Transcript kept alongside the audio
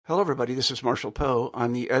Hello, everybody. This is Marshall Poe.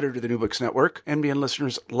 I'm the editor of the New Books Network. NBN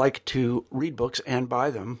listeners like to read books and buy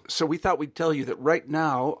them. So we thought we'd tell you that right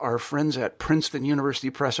now, our friends at Princeton University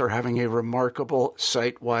Press are having a remarkable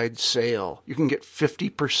site-wide sale. You can get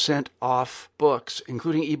 50% off books,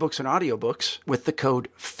 including ebooks and audiobooks, with the code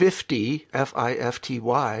 50,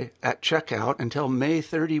 F-I-F-T-Y, at checkout until May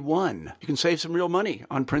 31. You can save some real money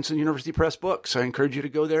on Princeton University Press books. I encourage you to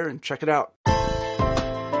go there and check it out.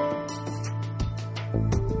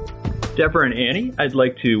 Deborah and Annie, I'd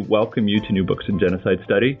like to welcome you to New Books in Genocide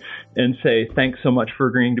Study and say thanks so much for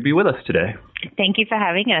agreeing to be with us today. Thank you for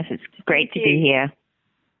having us. It's great to be here.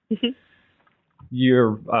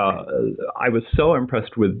 I was so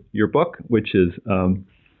impressed with your book, which is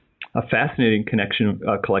a fascinating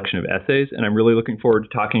collection of essays, and I'm really looking forward to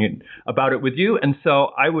talking about it with you. And so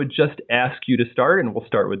I would just ask you to start, and we'll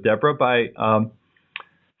start with Deborah, by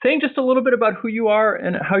saying just a little bit about who you are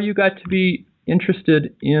and how you got to be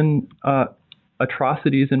interested in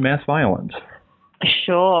atrocities and mass violence.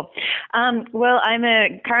 Sure. Well, I'm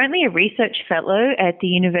currently a research fellow at the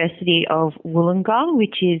University of Wollongong,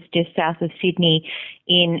 which is just south of Sydney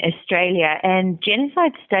in Australia. And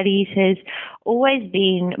genocide studies has always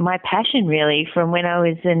been my passion, really, from when I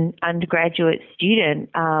was an undergraduate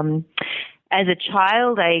student. As a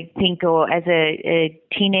child, I think, or as a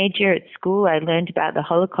teenager at school, I learned about the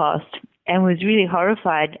Holocaust and was really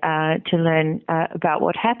horrified to learn about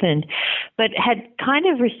what happened, but had kind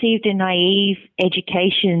of received a naive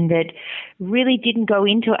education that really didn't go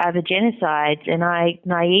into other genocides, and I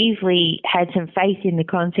naively had some faith in the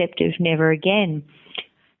concept of never again.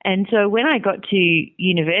 And so when I got to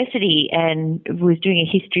university and was doing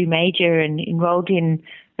a history major and enrolled in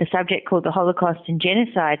a subject called the Holocaust and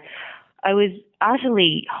Genocide, I was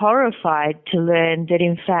utterly horrified to learn that,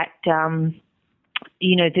 in fact,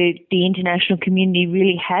 the international community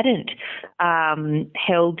really hadn't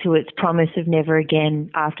held to its promise of never again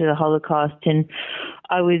after the Holocaust, and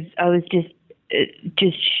I was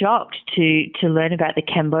just shocked to learn about the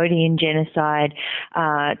Cambodian genocide,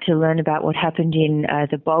 to learn about what happened in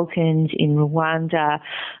the Balkans, in Rwanda,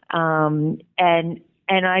 and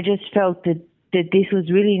I just felt that this was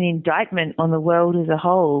really an indictment on the world as a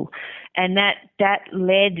whole. And that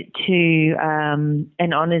led to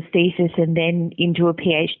an honours thesis and then into a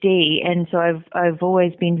PhD. And so I've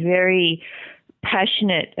always been very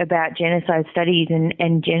passionate about genocide studies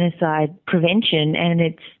and genocide prevention, and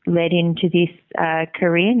it's led into this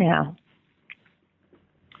career now.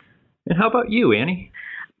 And how about you, Annie?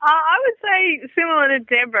 I would say similar to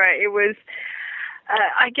Deborah. It was,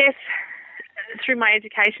 I guess, through my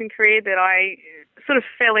education career that I sort of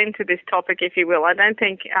fell into this topic, if you will. I don't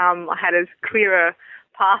think I had as clear a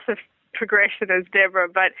path of progression as Deborah,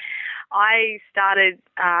 but I started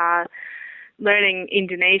learning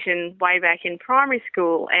Indonesian way back in primary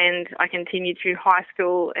school, and I continued through high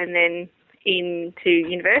school and then into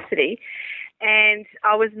university. And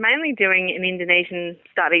I was mainly doing an Indonesian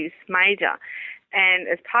studies major. And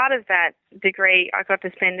as part of that degree, I got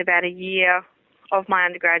to spend about a year of my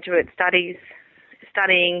undergraduate studies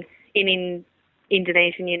studying in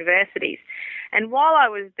Indonesian universities. And while I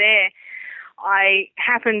was there, I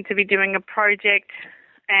happened to be doing a project,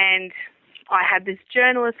 and I had this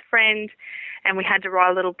journalist friend, and we had to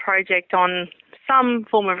write a little project on some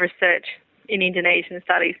form of research in Indonesian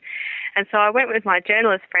studies. And so I went with my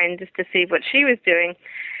journalist friend just to see what she was doing,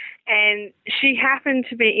 and she happened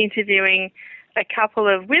to be interviewing a couple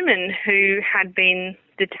of women who had been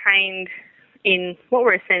detained in what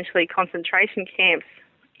were essentially concentration camps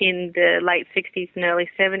in the late 60s and early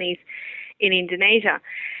 70s in Indonesia.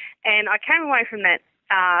 And I came away from that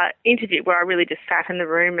interview where I really just sat in the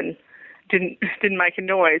room and didn't make a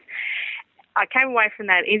noise. I came away from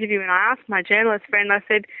that interview and I asked my journalist friend, I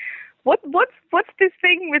said, what's this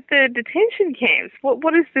thing with the detention camps?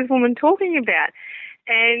 What is this woman talking about?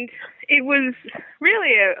 And it was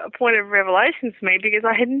really a point of revelation for me, because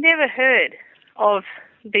I had never heard of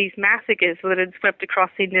these massacres that had swept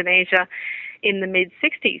across Indonesia in the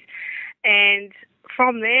mid-60s. And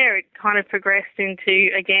from there, it kind of progressed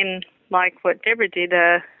into, again, like what Deborah did,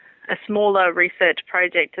 a smaller research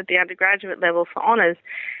project at the undergraduate level for honours,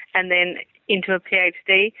 and then into a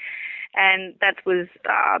PhD. And that was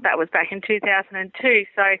back in 2002.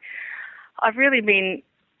 So I've really been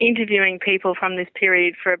interviewing people from this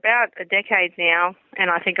period for about a decade now,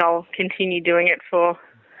 and I think I'll continue doing it for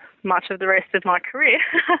much of the rest of my career.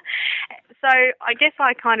 So I guess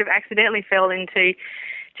I kind of accidentally fell into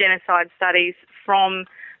genocide studies from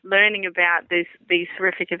learning about these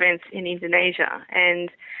horrific events in Indonesia,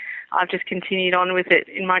 and I've just continued on with it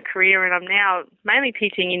in my career, and I'm now mainly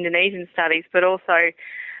teaching Indonesian studies, but also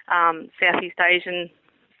Southeast Asian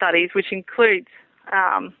studies, which includes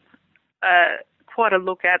quite a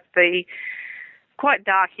look at the quite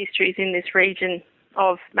dark histories in this region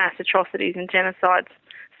of mass atrocities and genocides.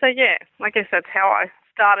 So yeah, I guess that's how I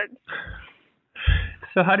started.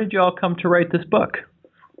 So how did you all come to write this book?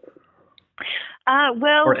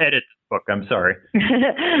 Or edit this book, I'm sorry.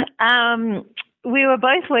 We were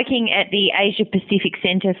both working at the Asia Pacific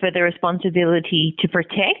Centre for the Responsibility to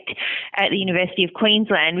Protect at the University of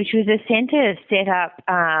Queensland, which was a centre set up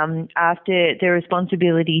after the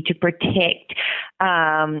responsibility to protect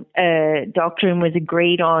doctrine was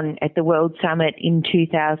agreed on at the World Summit in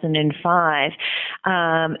 2005.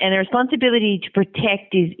 And the responsibility to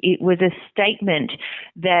protect was a statement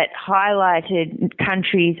that highlighted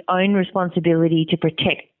countries' own responsibility to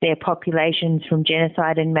protect their populations from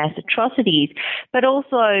genocide and mass atrocities, but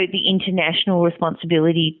also the international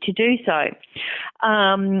responsibility to do so.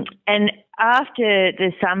 And after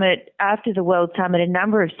the World Summit, a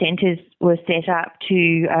number of centres were set up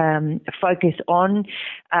to focus on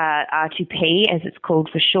R2P, as it's called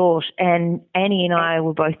for short. And Annie and I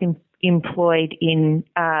were both employed in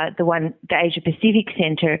the Asia Pacific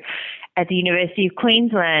Centre at the University of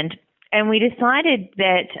Queensland. And we decided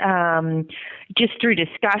that just through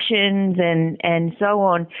discussions and so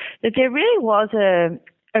on, that there really was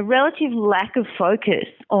a relative lack of focus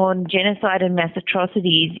on genocide and mass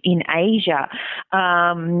atrocities in Asia,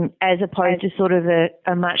 as opposed to sort of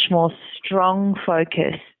a much more strong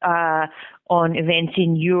focus on events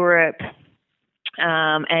in Europe,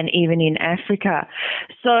 and even in Africa.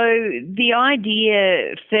 So the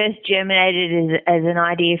idea first germinated as an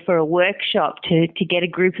idea for a workshop to get a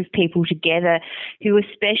group of people together who were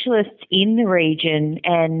specialists in the region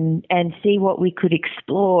and see what we could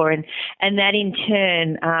explore. And that in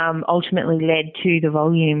turn ultimately led to the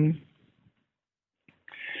volume.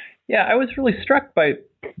 Yeah, I was really struck by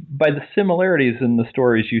the similarities in the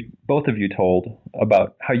stories both of you told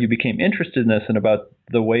about how you became interested in this and about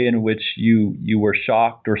the way in which you were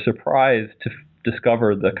shocked or surprised to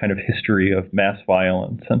discover the kind of history of mass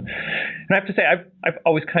violence. And I have to say, I've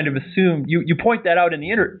always kind of assumed, you point that out in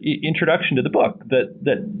the introduction to the book,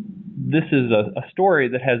 that this is a story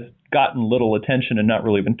that has gotten little attention and not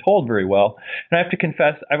really been told very well. And I have to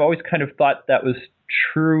confess, I've always kind of thought that was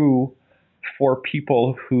true for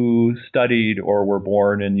people who studied or were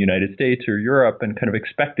born in the United States or Europe, and kind of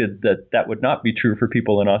expected that would not be true for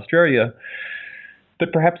people in Australia.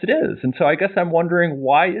 But perhaps it is. And so I guess I'm wondering,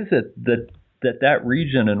 why is it that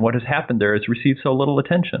region and what has happened there has received so little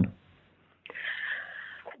attention?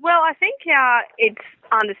 Well, I think it's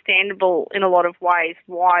understandable in a lot of ways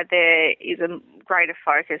why there is a greater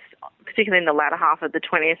focus, particularly in the latter half of the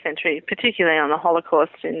 20th century, particularly on the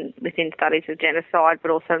Holocaust within studies of genocide, but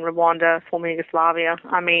also in Rwanda, former Yugoslavia,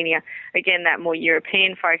 Armenia, again, that more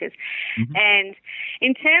European focus. Mm-hmm. And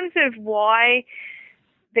in terms of why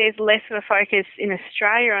there's less of a focus in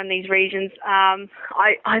Australia on these regions,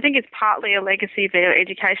 I think it's partly a legacy of our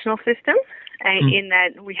educational system, in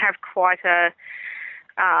that we have quite a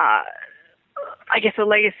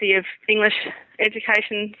legacy of English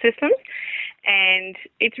education systems. And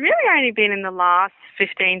it's really only been in the last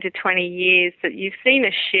 15 to 20 years that you've seen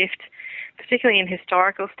a shift, particularly in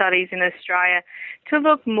historical studies in Australia, to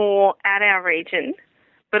look more at our region,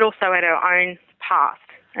 but also at our own past.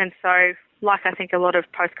 And so, like I think a lot of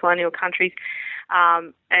post-colonial countries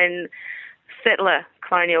and settler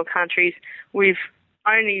colonial countries, we've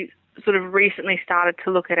only sort of recently started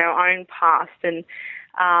to look at our own past and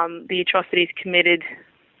the atrocities committed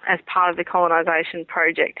as part of the colonisation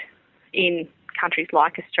project in countries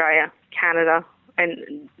like Australia, Canada,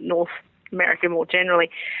 and North America more generally.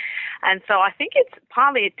 And so I think it's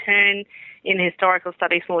partly a turn in historical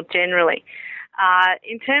studies more generally.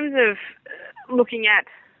 In terms of looking at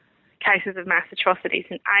cases of mass atrocities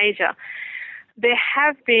in Asia, there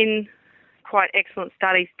have been quite excellent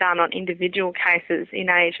studies done on individual cases in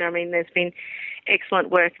Asia. I mean, there's been excellent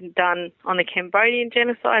work done on the Cambodian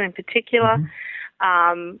genocide in particular,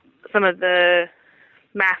 some of the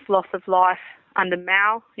mass loss of life under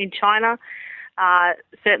Mao in China,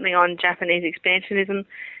 certainly on Japanese expansionism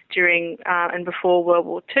during and before World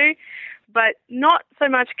War II, but not so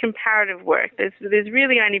much comparative work. There's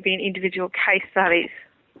really only been individual case studies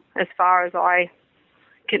as far as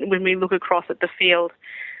when we look across at the field.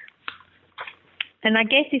 And I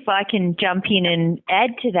guess if I can jump in and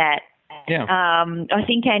add to that, I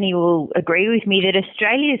think Annie will agree with me that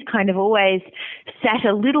Australia's kind of always sat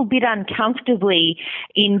a little bit uncomfortably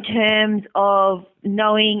in terms of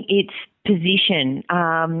knowing its position.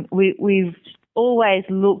 We've always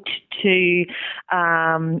looked to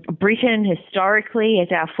Britain historically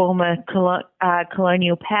as our former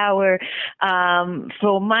colonial power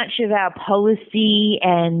for much of our policy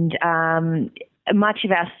and much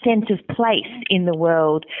of our sense of place in the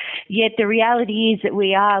world. Yet the reality is that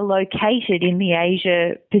we are located in the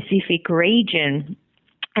Asia-Pacific region.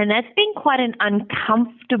 And that's been quite an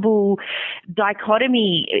uncomfortable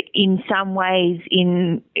dichotomy in some ways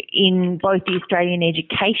in both the Australian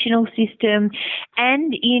educational system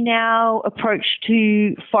and in our approach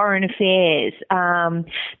to foreign affairs.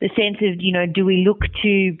 The sense of, do we look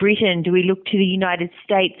to Britain? Do we look to the United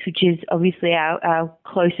States, which is obviously our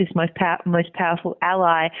closest, most powerful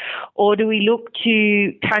ally? Or do we look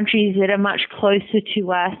to countries that are much closer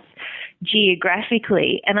to us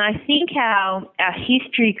geographically? And I think our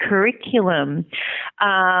history curriculum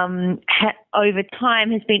over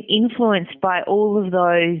time has been influenced by all of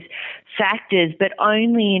those factors, but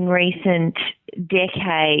only in recent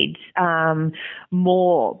decades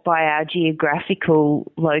more by our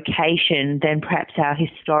geographical location than perhaps our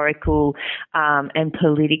historical and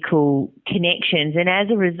political connections. And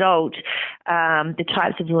as a result, the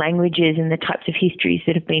types of languages and the types of histories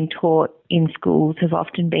that have been taught in schools have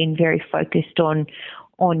often been very focused on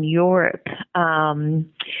Europe.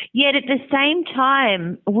 Yet at the same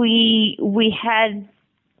time, we had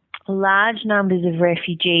large numbers of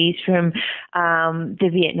refugees from the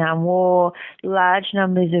Vietnam War, large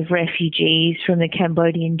numbers of refugees from the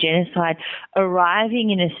Cambodian genocide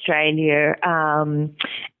arriving in Australia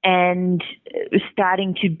and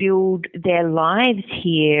starting to build their lives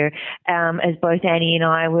here as both Annie and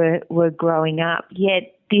I were growing up.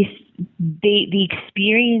 Yet the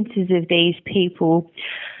experiences of these people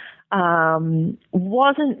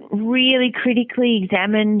wasn't really critically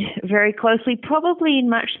examined very closely, probably in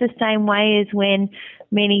much the same way as when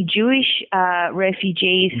many Jewish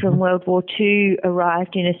refugees from World War II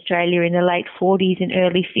arrived in Australia in the late 40s and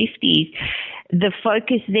early 50s. The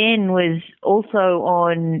focus then was also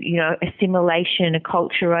on, assimilation,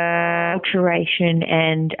 acculturation,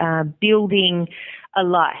 and building a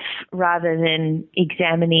life rather than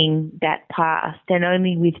examining that past. And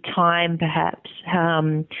only with time, perhaps,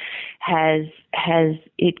 has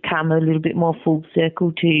it come a little bit more full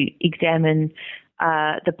circle to examine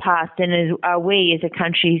the past. And are we as a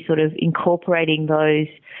country sort of incorporating those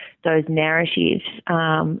narratives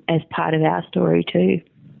as part of our story too?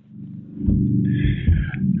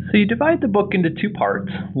 So you divide the book into two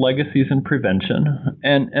parts, legacies and prevention.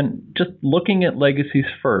 And just looking at legacies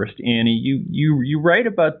first, Annie, you write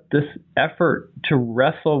about this effort to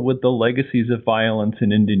wrestle with the legacies of violence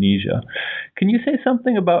in Indonesia. Can you say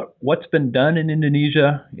something about what's been done in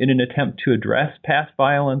Indonesia in an attempt to address past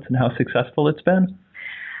violence and how successful it's been?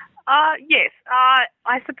 Yes.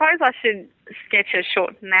 I suppose I should sketch a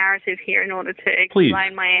short narrative here in order to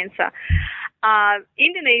explain my answer.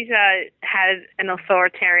 Indonesia had an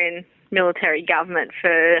authoritarian military government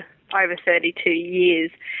for over 32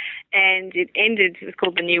 years, and it was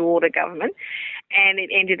called the New Order government, and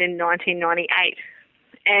it ended in 1998.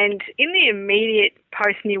 And in the immediate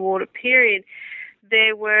post-New Order period,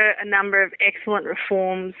 there were a number of excellent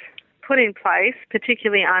reforms put in place,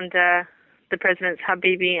 particularly under the Presidents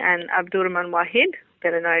Habibie and Abdurrahman Wahid,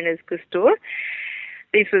 better known as Gus Dur.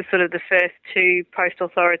 These were sort of the first two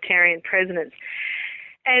post-authoritarian presidents.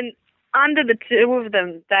 And under the two of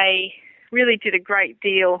them, they really did a great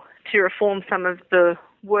deal to reform some of the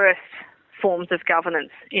worst forms of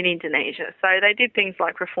governance in Indonesia. So they did things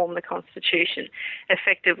like reform the constitution,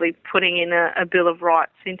 effectively putting in a Bill of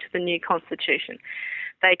Rights into the new constitution.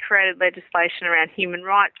 They created legislation around human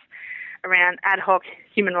rights, around ad hoc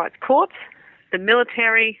human rights courts. The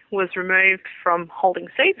military was removed from holding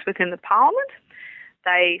seats within the parliament.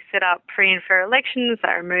 They set up free and fair elections.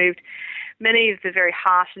 They removed many of the very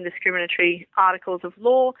harsh and discriminatory articles of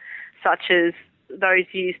law, such as those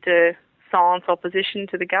used to silence opposition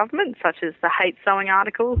to the government, such as the hate sowing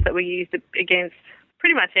articles that were used against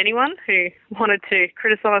pretty much anyone who wanted to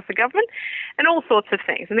criticise the government, and all sorts of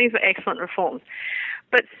things. And these were excellent reforms.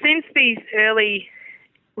 But since these early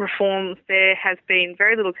reforms, there has been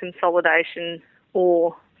very little consolidation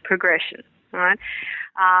or progression. Right?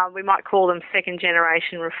 We might call them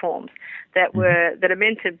second-generation reforms that are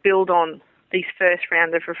meant to build on these first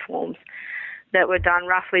round of reforms that were done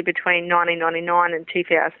roughly between 1999 and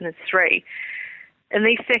 2003. And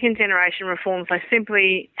these second-generation reforms, they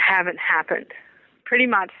simply haven't happened. Pretty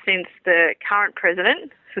much since the current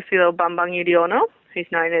president, Susilo Bambang Yudhoyono,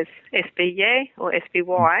 who's known as SBY or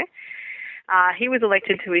SBY, he was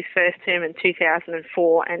elected to his first term in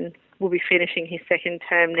 2004 and will be finishing his second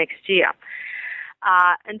term next year.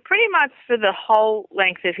 And pretty much for the whole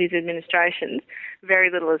length of his administration, very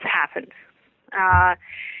little has happened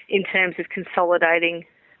in terms of consolidating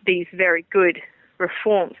these very good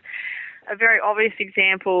reforms. A very obvious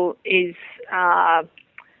example is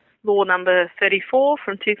Law Number 34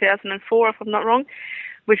 from 2004, if I'm not wrong,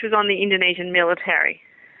 which was on the Indonesian military,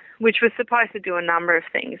 which was supposed to do a number of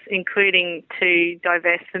things, including to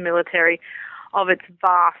divest the military of its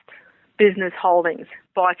vast business holdings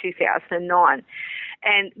by 2009.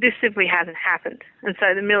 And this simply hasn't happened. And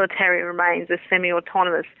so the military remains a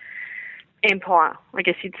semi-autonomous empire, I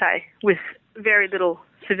guess you'd say, with very little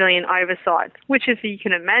civilian oversight, which, as you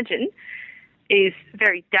can imagine, is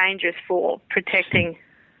very dangerous for protecting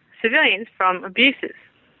civilians from abuses.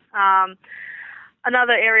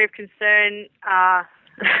 Another area of concern are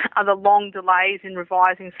the long delays in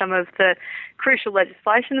revising some of the crucial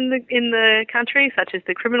legislation in the country, such as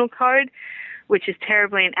the Criminal Code, which is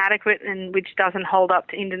terribly inadequate and which doesn't hold up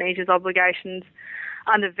to Indonesia's obligations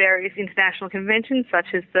under various international conventions,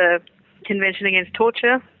 such as the Convention Against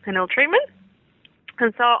Torture and Ill Treatment.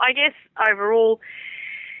 And so I guess overall,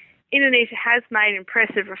 Indonesia has made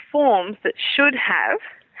impressive reforms that should have,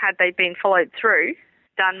 had they been followed through,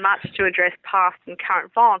 done much to address past and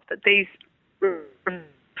current violence, but these were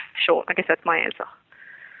short. I guess that's my answer.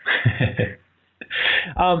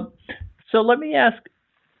 So let me ask,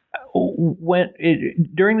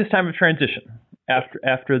 during this time of transition,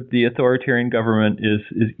 after the authoritarian government is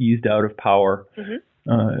eased out of power,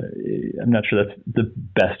 I'm not sure that's the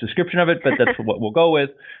best description of it, but that's what we'll go with.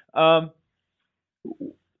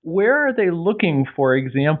 Where are they looking for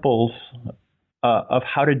examples of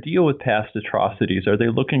how to deal with past atrocities? Are they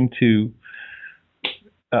looking to,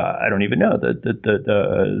 I don't even know,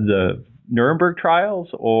 the Nuremberg trials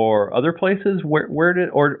or other places?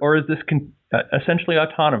 Or is this essentially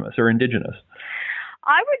autonomous or indigenous?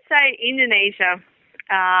 I would say Indonesia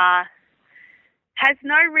has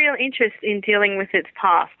no real interest in dealing with its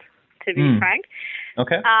past, to be frank.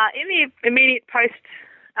 Okay. In the immediate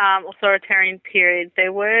post-authoritarian period,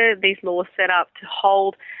 there were these laws set up to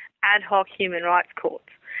hold ad hoc human rights courts.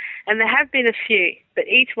 And there have been a few, but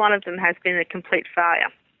each one of them has been a complete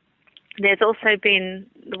failure. There is also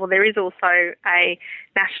a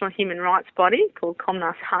national human rights body called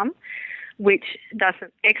Komnas HAM, which does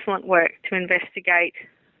some excellent work to investigate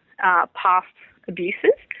past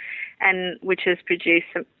abuses and which has produced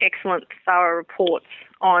some excellent, thorough reports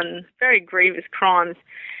on very grievous crimes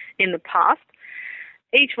in the past.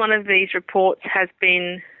 Each one of these reports has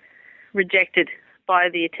been rejected by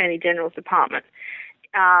the Attorney General's Department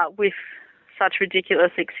with such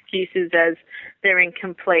ridiculous excuses as they're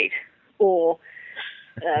incomplete or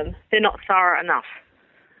they're not thorough enough.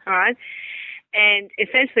 All right? And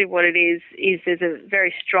essentially what it is there's a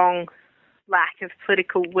very strong lack of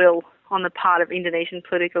political will on the part of Indonesian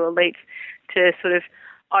political elites to sort of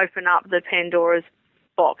open up the Pandora's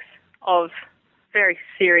box of very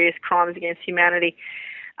serious crimes against humanity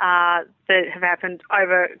that have happened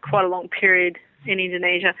over quite a long period in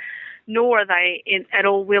Indonesia, nor are they at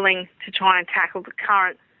all willing to try and tackle the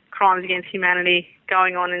current crimes against humanity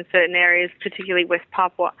going on in certain areas, particularly West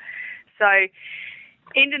Papua. So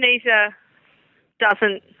Indonesia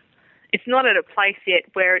it's not at a place yet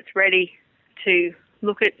where it's ready to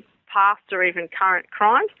look at past or even current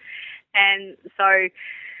crimes. And so,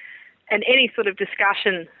 and any sort of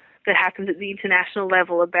discussion that happens at the international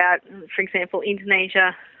level about, for example,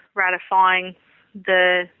 Indonesia ratifying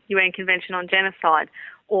the UN Convention on Genocide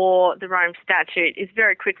or the Rome Statute is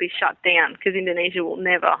very quickly shut down because Indonesia will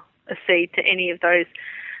never accede to any of those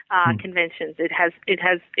conventions.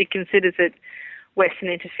 It considers it Western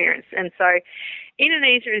interference. And so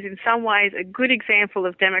Indonesia is in some ways a good example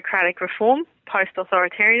of democratic reform,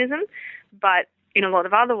 post-authoritarianism, but in a lot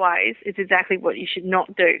of other ways, it's exactly what you should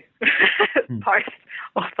not do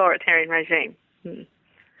post-authoritarian regime.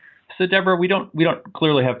 So, Deborah, we don't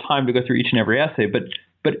clearly have time to go through each and every essay, but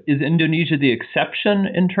is Indonesia the exception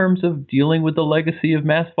in terms of dealing with the legacy of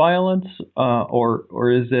mass violence,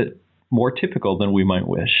 or is it more typical than we might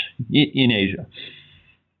wish in Asia?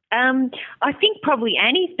 I think probably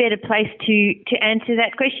Annie's better placed to answer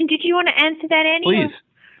that question. Did you want to answer that, Annie? Please.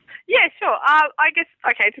 Yeah, sure. I guess,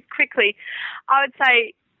 okay, just quickly, I would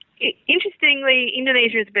say, interestingly,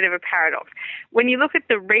 Indonesia is a bit of a paradox. When you look at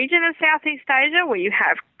the region of Southeast Asia, where you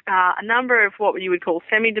have a number of what you would call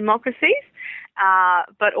semi-democracies,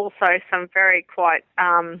 but also some very quite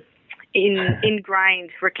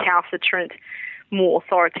ingrained, recalcitrant, more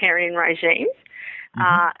authoritarian regimes,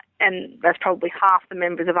 and that's probably half the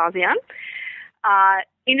members of ASEAN.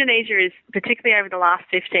 Indonesia is, particularly over the last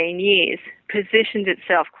 15 years, positioned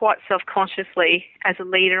itself quite self-consciously as a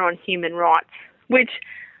leader on human rights which,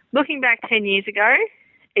 looking back 10 years ago,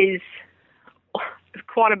 is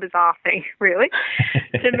quite a bizarre thing, really,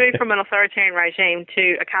 to move from an authoritarian regime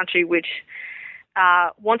to a country which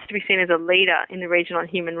wants to be seen as a leader in the region on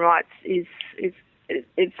human rights is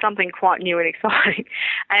something quite new and exciting.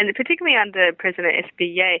 And particularly under President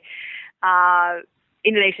SBY,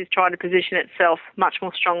 Indonesia's tried to position itself much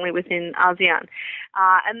more strongly within ASEAN.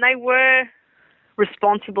 And they were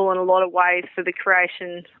responsible in a lot of ways for the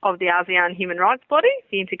creation of the ASEAN Human Rights Body,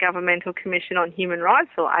 the Intergovernmental Commission on Human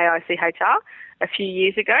Rights, or AICHR, a few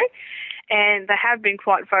years ago. And they have been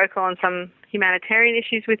quite vocal on some humanitarian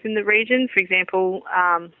issues within the region. For example,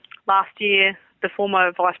 last year, the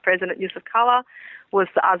former Vice President Yusuf Kala was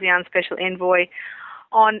the ASEAN Special Envoy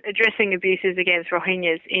on addressing abuses against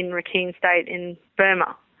Rohingyas in Rakhine State in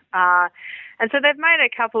Burma. And so they've made a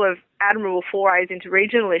couple of admirable forays into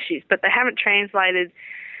regional issues, but they haven't translated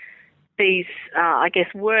these,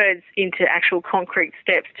 words into actual concrete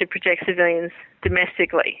steps to protect civilians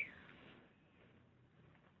domestically.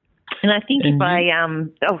 And I think go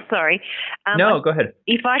ahead.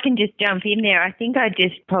 If I can just jump in there, I think I'd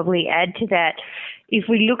just probably add to that. If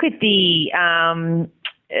we look at the,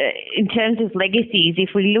 in terms of legacies,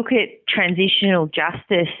 if we look at transitional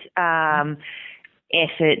justice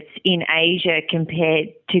efforts in Asia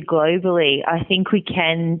compared to globally, I think we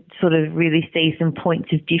can sort of really see some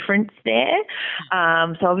points of difference there.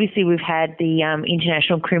 So obviously we've had the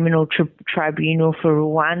International Criminal Tribunal for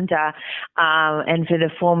Rwanda and for the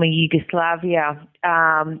former Yugoslavia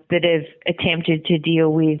that have attempted to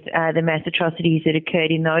deal with the mass atrocities that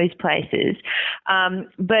occurred in those places.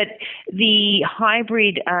 But the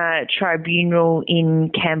hybrid tribunal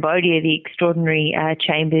in Cambodia, the extraordinary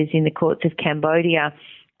chambers in the courts of Cambodia,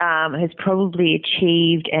 has probably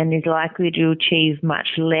achieved and is likely to achieve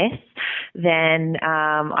much less than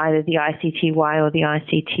either the ICTY or the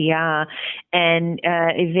ICTR. And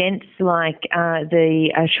events like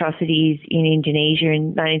the atrocities in Indonesia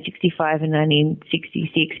in 1965 and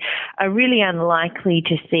 1966 are really unlikely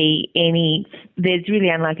to see there's really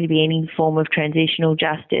unlikely to be any form of transitional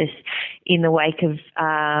justice in the wake of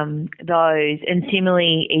those. And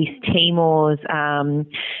similarly, East Timor's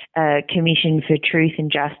Commission for Truth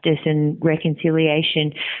and Justice and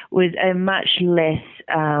Reconciliation was a much less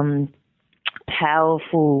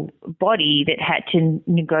powerful body that had to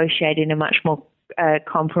negotiate in a much more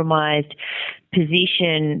compromised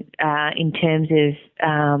position in terms of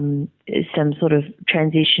some sort of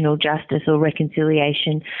transitional justice or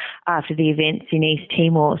reconciliation after the events in East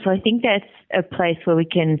Timor. So I think that's a place where we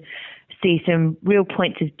can see some real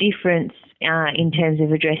points of difference in terms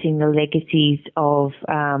of addressing the legacies of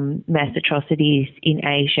mass atrocities in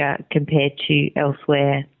Asia compared to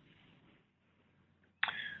elsewhere.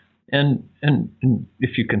 And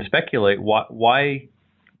if you can speculate, why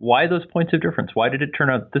those points of difference? Why did it turn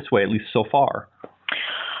out this way, at least so far?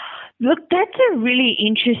 Look, that's a really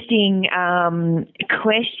interesting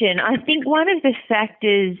question. I think one of the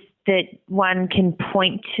factors that one can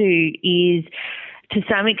point to is, to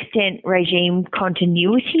some extent, regime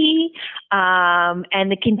continuity and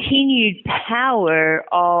the continued power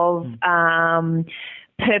of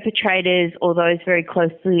perpetrators or those very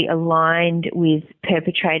closely aligned with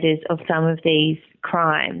perpetrators of some of these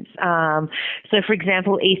crimes. So, for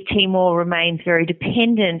example, East Timor remains very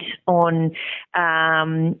dependent on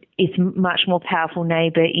its much more powerful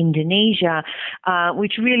neighbour, Indonesia,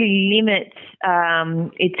 which really limits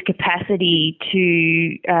its capacity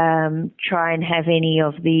to try and have any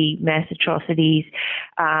of the mass atrocities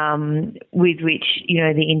with which,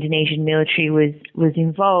 the Indonesian military was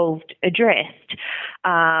involved addressed.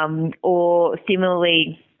 Or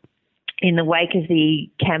similarly, in the wake of the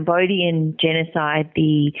Cambodian genocide,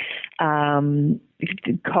 the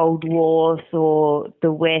Cold War saw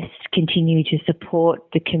the West continue to support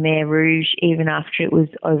the Khmer Rouge even after it was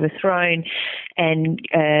overthrown and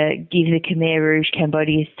give the Khmer Rouge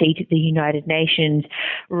Cambodia's seat at the United Nations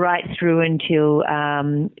right through until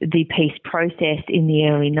the peace process in the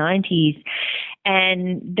early 90s.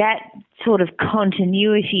 And that sort of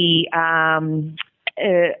continuity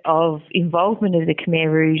of involvement of the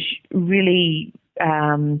Khmer Rouge really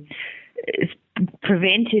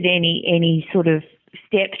prevented any sort of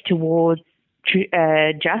steps towards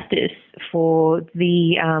justice for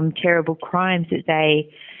the terrible crimes that they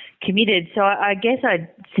committed. So I guess I'd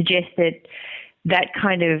suggest that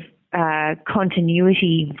kind of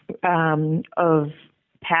continuity of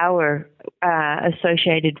power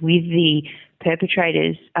associated with the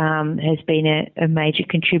perpetrators has been a major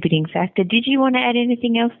contributing factor. Did you want to add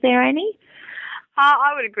anything else there, Annie?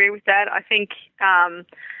 I would agree with that. I think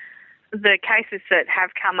the cases that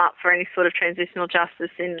have come up for any sort of transitional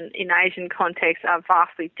justice in Asian contexts are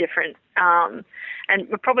vastly different, and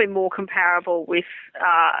probably more comparable with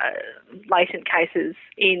latent cases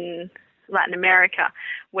in Latin America,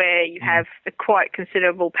 where you have a quite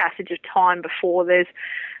considerable passage of time before there's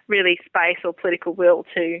really space or political will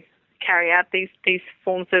to carry out these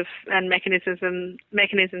forms of and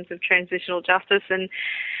mechanisms of transitional justice. And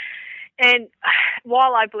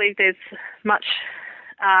while I believe there's much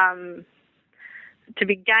to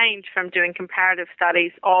be gained from doing comparative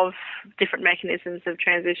studies of different mechanisms of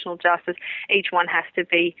transitional justice, each one has to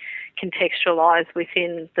be contextualised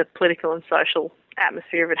within the political and social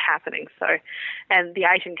atmosphere of it happening. So, and the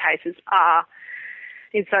Asian cases are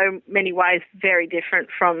in so many ways very different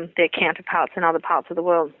from their counterparts in other parts of the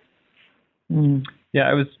world. Mm. Yeah,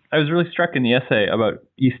 I was really struck in the essay about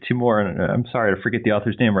East Timor, and I'm sorry to forget the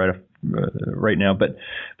author's name right now, but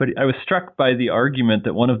I was struck by the argument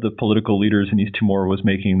that one of the political leaders in East Timor was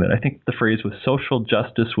making, that I think the phrase was social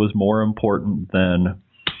justice was more important than,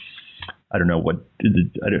 I don't know what,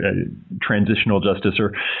 transitional justice,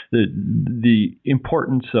 or the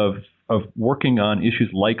importance of working on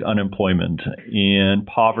issues like unemployment and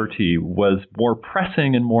poverty was more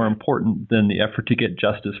pressing and more important than the effort to get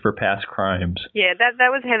justice for past crimes. Yeah, that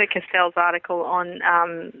was Heather Castell's article on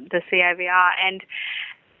the CAVR, and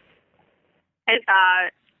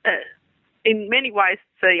in many ways,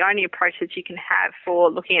 it's the only approach that you can have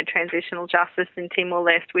for looking at transitional justice in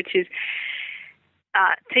Timor-Leste, which is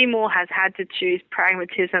Timor has had to choose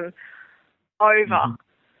pragmatism over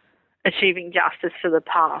achieving justice for the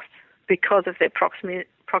past because of their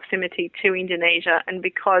proximity to Indonesia and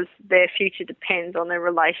because their future depends on their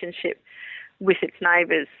relationship with its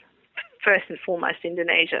neighbours, first and foremost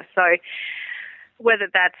Indonesia. So whether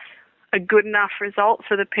that's a good enough result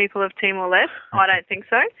for the people of Timor-Leste, I don't think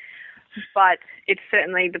so, but it's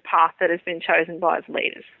certainly the path that has been chosen by its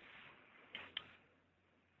leaders.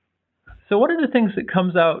 So one of the things that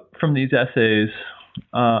comes out from these essays,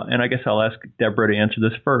 and I guess I'll ask Deborah to answer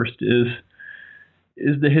this first, is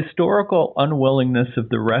the historical unwillingness of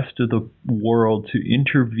the rest of the world to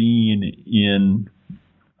intervene in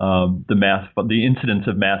the incidents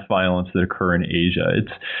of mass violence that occur in Asia.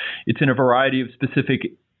 It's in a variety of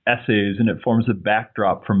specific essays, and it forms a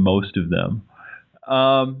backdrop for most of them.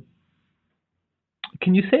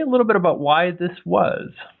 Can you say a little bit about why this was?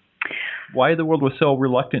 Why the world was so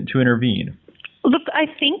reluctant to intervene? Look, I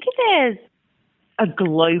think there's a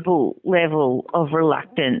global level of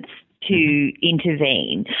reluctance to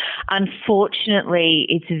intervene. Unfortunately,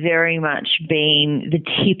 it's very much been the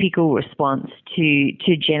typical response to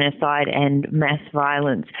genocide and mass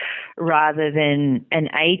violence rather than an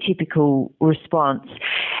atypical response.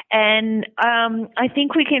 And I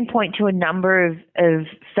think we can point to a number of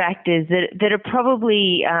factors that are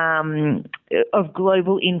probably of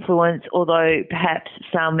global influence, although perhaps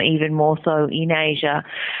some even more so in Asia.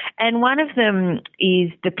 And one of them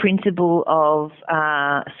is the principle of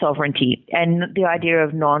sovereignty and the idea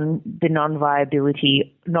of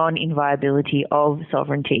non-inviolability of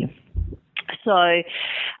sovereignty. So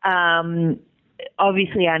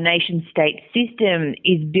obviously our nation-state system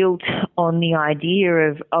is built on the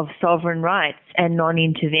idea of sovereign rights and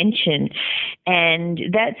non-intervention, and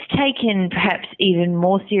that's taken perhaps even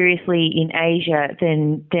more seriously in Asia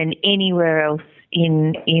than anywhere else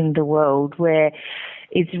in the world, where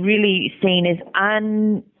it's really seen as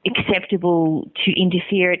unacceptable to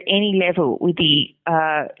interfere at any level with the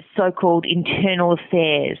so-called internal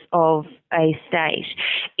affairs of a state,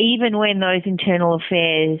 even when those internal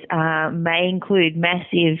affairs may include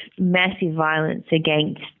massive violence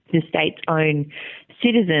against the state's own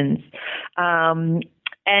citizens. And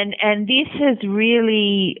this has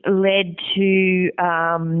really led to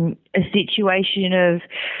a situation of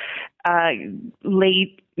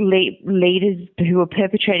leaders who are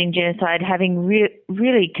perpetrating genocide having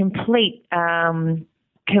really complete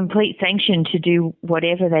sanction to do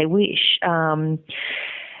whatever they wish. On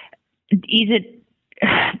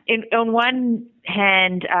one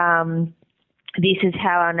hand, this is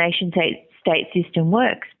how our nation-state system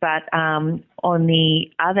works, but on the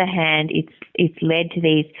other hand, it's led to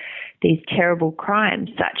these terrible crimes,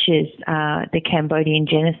 such as the Cambodian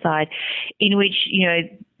genocide, in which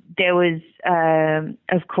there was,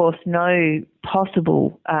 of course, no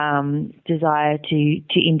possible desire to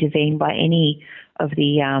intervene by any of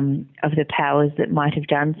the powers that might have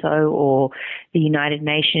done so, or the United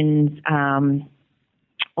Nations,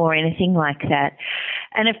 or anything like that.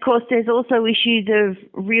 And of course, there's also issues of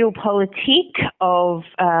realpolitik, of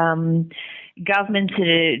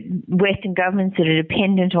Western governments that are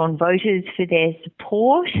dependent on voters for their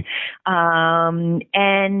support. And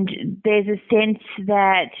there's a sense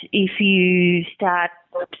that if you start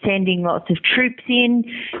sending lots of troops in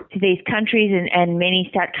to these countries and many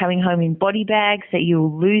start coming home in body bags, that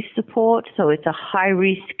you'll lose support. So it's a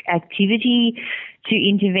high-risk activity to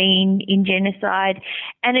intervene in genocide.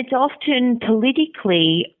 And it's often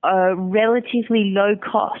politically a relatively low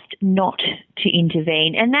cost not to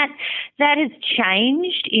intervene. And that has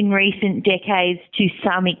changed in recent decades to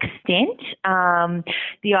some extent.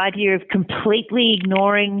 The idea of completely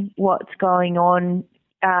ignoring what's going on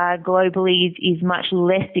globally is much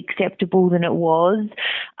less acceptable than it was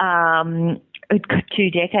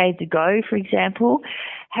 2 decades ago, for example.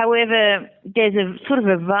 However, there's a sort of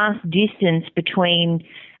a vast distance between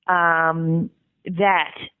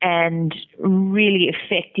that and really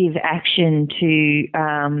effective action to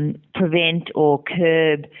prevent or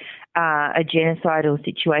curb a genocidal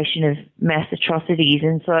situation of mass atrocities.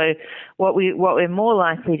 And so what we're more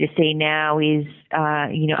likely to see now is, our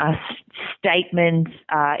statements,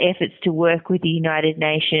 efforts to work with the United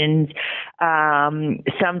Nations,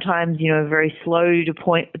 sometimes, a very slow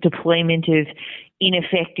deployment of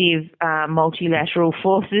ineffective multilateral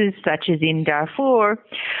forces, such as in Darfur,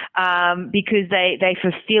 because they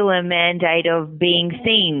fulfill a mandate of being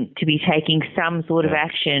seen to be taking some sort of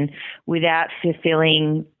action without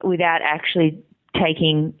actually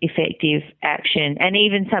taking effective action. And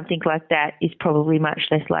even something like that is probably much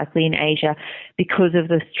less likely in Asia because of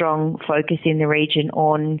the strong focus in the region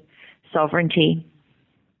on sovereignty.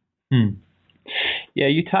 Yeah,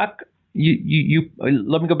 you talk. You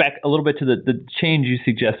let me go back a little bit to the change you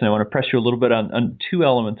suggest, and I want to press you a little bit on 2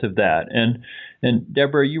 elements of that. And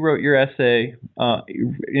Deborah, you wrote your essay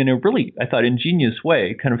in a really, I thought, ingenious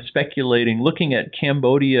way, kind of speculating, looking at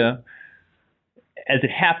Cambodia as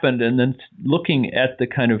it happened, and then looking at the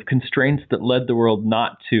kind of constraints that led the world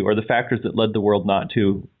not to, or the factors that led the world not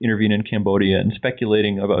to intervene in Cambodia, and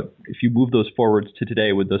speculating about if you move those forwards to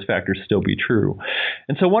today, would those factors still be true?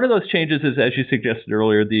 And so one of those changes is, as you suggested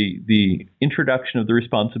earlier, the introduction of the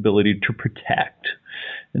responsibility to protect.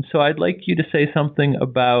 And so I'd like you to say something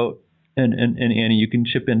about, and Annie, you can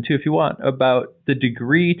chip in too if you want, about the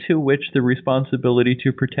degree to which the responsibility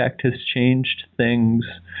to protect has changed things,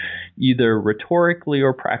 either rhetorically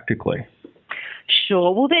or practically.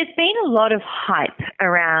 Sure. Well, there's been a lot of hype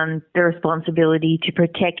around the responsibility to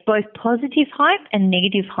protect, both positive hype and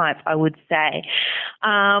negative hype, I would say.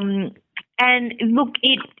 And look,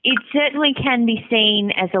 it certainly can be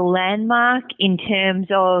seen as a landmark in terms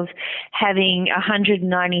of having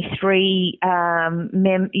 193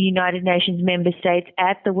 United Nations member states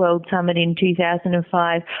at the World Summit in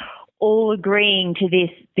 2005 all agreeing to this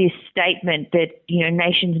statement that,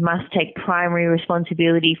 nations must take primary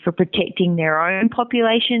responsibility for protecting their own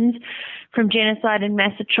populations from genocide and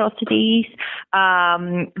mass atrocities,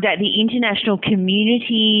 that the international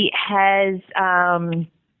community has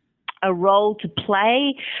a role to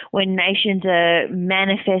play when nations are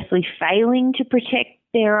manifestly failing to protect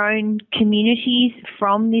their own communities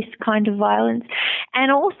from this kind of violence,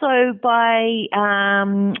 and also by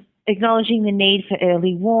acknowledging the need for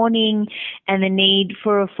early warning and the need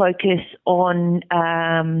for a focus on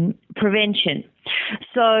prevention.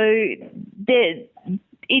 So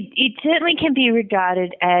it certainly can be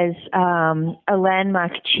regarded as a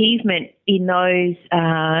landmark achievement in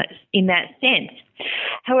that sense.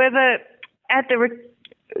 However, at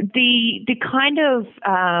the kind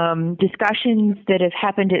of discussions that have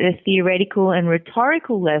happened at the theoretical and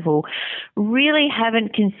rhetorical level really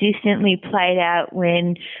haven't consistently played out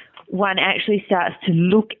when one actually starts to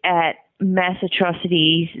look at mass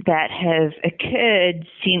atrocities that have occurred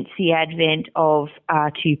since the advent of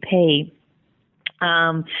R2P.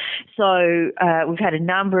 So we've had a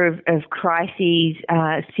number of crises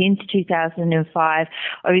since 2005.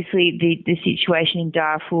 Obviously, the situation in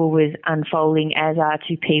Darfur was unfolding as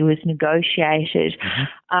R2P was negotiated.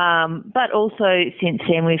 Mm-hmm. But also since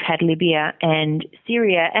then, we've had Libya and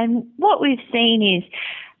Syria. And what we've seen is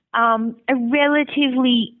a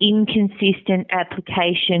relatively inconsistent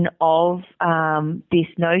application of this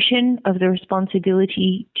notion of the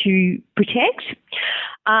responsibility to protect,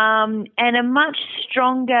 and a much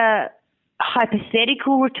stronger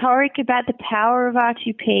hypothetical rhetoric about the power of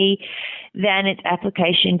R2P than its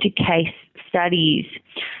application to case studies.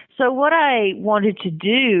 So what I wanted to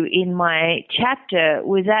do in my chapter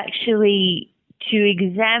was actually to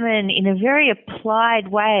examine in a very applied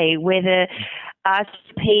way whether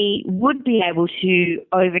R2P would be able to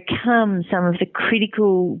overcome some of the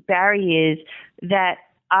critical barriers that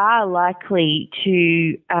are likely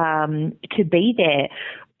to be there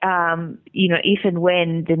if and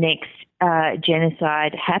when the next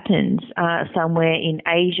genocide happens somewhere in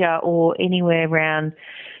Asia or anywhere around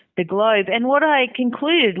the globe. And what I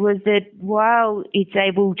concluded was that while it's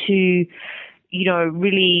able to,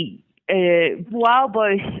 really, while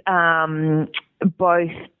both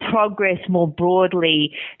progress more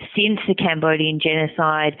broadly since the Cambodian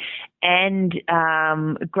genocide and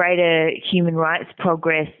greater human rights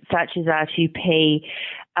progress such as R2P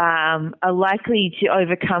are likely to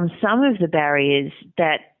overcome some of the barriers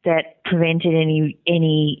that prevented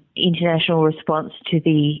any international response to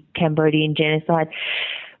the Cambodian genocide.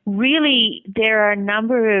 Really, there are a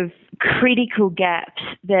number of critical gaps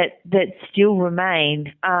that still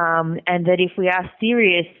remain, and that if we are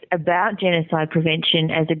serious about genocide prevention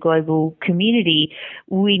as a global community,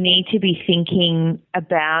 we need to be thinking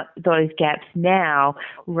about those gaps now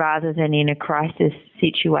rather than in a crisis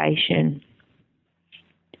situation.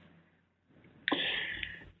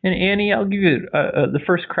 And Annie, I'll give you the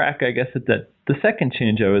first crack, I guess, at the second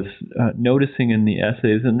change I was noticing in the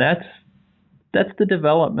essays, and that's the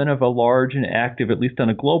development of a large and active, at least on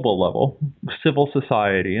a global level, civil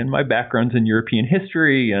society. And my background's in European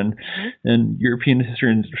history, and European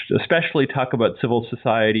history, and especially talk about civil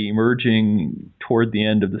society emerging toward the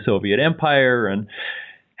end of the Soviet Empire and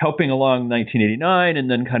helping along 1989, and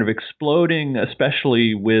then kind of exploding,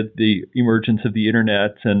 especially with the emergence of the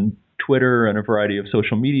internet and Twitter and a variety of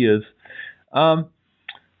social medias.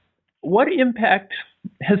 What impact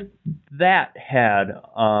has that had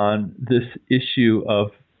on this issue of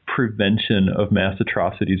prevention of mass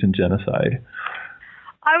atrocities and genocide?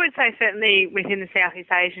 I would say certainly within the Southeast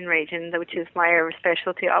Asian region, which is my area of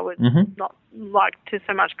specialty, I would not like to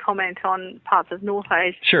so much comment on parts of North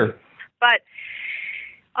Asia. Sure. But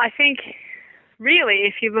I think really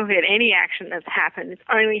if you look at any action that's happened, it's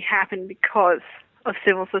only happened because of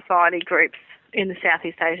civil society groups in the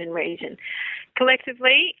Southeast Asian region.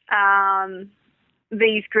 Collectively,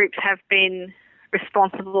 these groups have been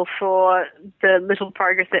responsible for the little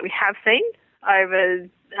progress that we have seen over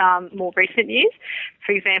more recent years.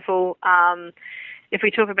 For example, if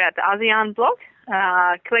we talk about the ASEAN bloc,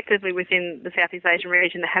 collectively within the Southeast Asian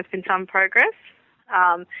region, there has been some progress.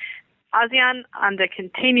 ASEAN, under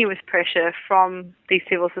continuous pressure from these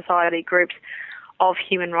civil society groups of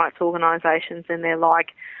human rights organisations and their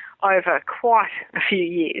like over quite a few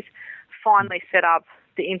years, finally set up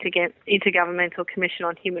the Intergovernmental Commission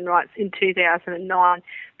on Human Rights in 2009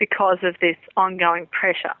 because of this ongoing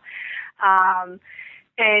pressure.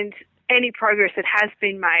 And any progress that has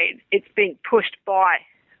been made, it's being pushed by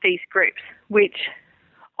these groups, which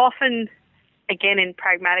often, again in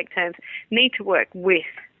pragmatic terms, need to work with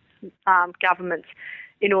governments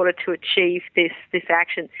in order to achieve this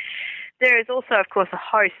action. There is also, of course, a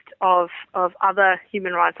host of other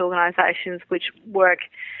human rights organisations which work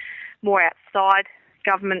more outside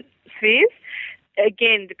government spheres,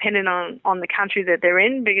 again, depending on the country that they're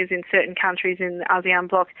in, because in certain countries in the ASEAN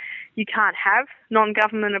bloc, you can't have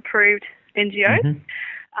non-government approved NGOs.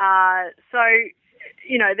 So,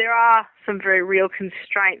 there are some very real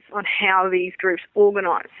constraints on how these groups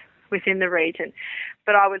organise within the region.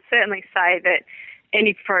 But I would certainly say that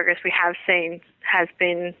any progress we have seen has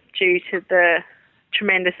been due to the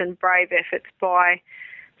tremendous and brave efforts by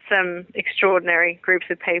some extraordinary groups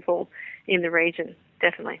of people in the region,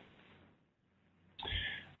 definitely.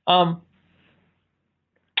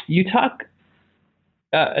 You talk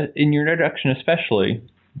in your introduction especially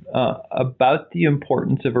about the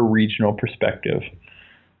importance of a regional perspective.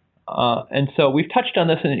 And so we've touched on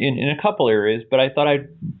this in a couple areas, but I thought I'd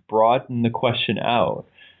broaden the question out.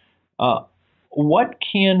 What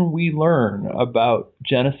can we learn about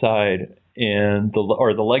genocide and the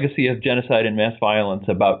legacy of genocide and mass violence,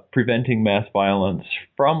 about preventing mass violence,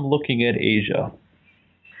 from looking at Asia?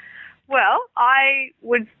 Well,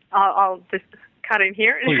 I'll just cut in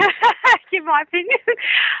here and give my opinion.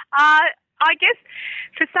 I guess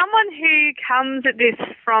for someone who comes at this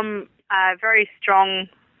from a very strong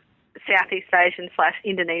Southeast Asian /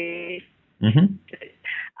 Indonesian,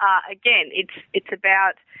 again, it's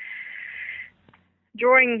about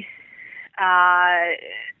drawing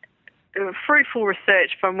fruitful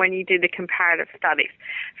research from when you do the comparative studies.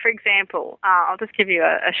 For example, I'll just give you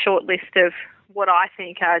a short list of what I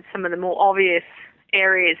think are some of the more obvious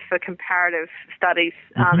areas for comparative studies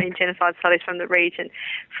in genocide studies from the region.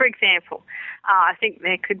 For example, I think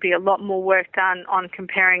there could be a lot more work done on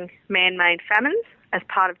comparing man-made famines as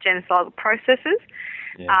part of genocidal processes,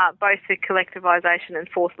 both the collectivisation and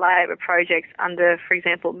forced labour projects under, for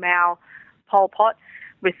example, Mao, Pol Pot,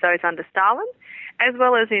 with those under Stalin, as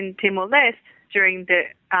well as in Timor-Leste during the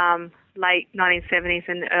late 1970s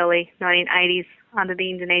and early 1980s under the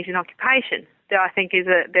Indonesian occupation. There, I think,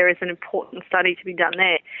 there is an important study to be done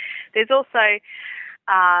there. There's also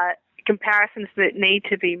comparisons that need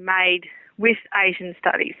to be made with Asian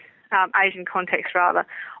studies, Asian context rather,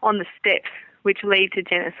 on the steps which lead to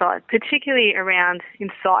genocide, particularly around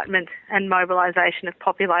incitement and mobilisation of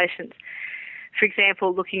populations. For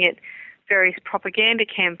example, looking at various propaganda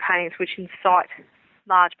campaigns which incite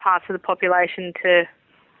large parts of the population to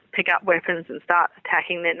pick up weapons and start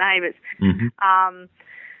attacking their neighbours. Mm-hmm.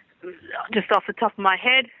 Just off the top of my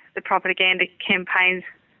head, the propaganda campaigns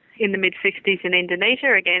in the mid-60s in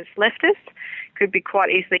Indonesia against leftists could be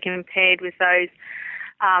quite easily compared with those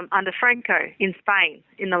under Franco in Spain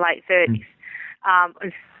in the late 30s.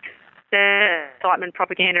 The incitement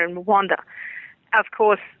propaganda in Rwanda. Of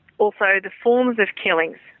course, also the forms of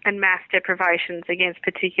killings and mass deprivations against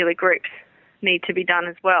particular groups need to be done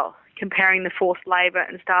as well, comparing the forced labour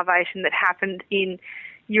and starvation that happened in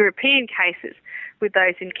European cases with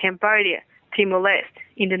those in Cambodia, Timor-Leste,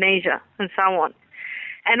 Indonesia, and so on.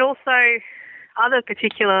 And also other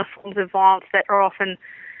particular forms of violence that are often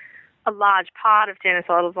a large part of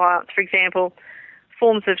genocidal violence. For example,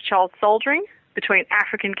 forms of child soldiering between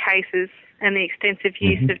African cases and the extensive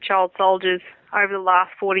use of child soldiers over the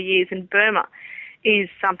last 40 years in Burma is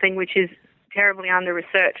something which is terribly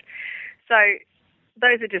under-researched. So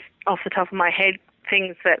those are just off the top of my head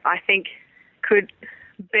things that I think could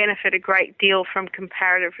benefit a great deal from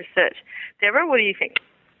comparative research. Deborah, what do you think?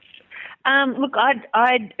 Look,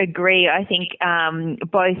 I'd agree. I think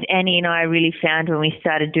both Annie and I really found when we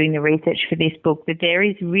started doing the research for this book that there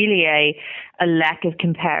is really a lack of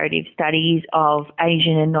comparative studies of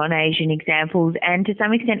Asian and non-Asian examples, and to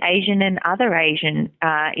some extent Asian and other Asian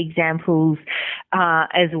examples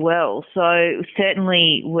as well. So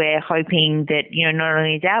certainly we're hoping that, not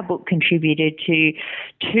only has our book contributed to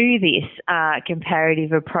this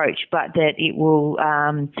comparative approach, but that it will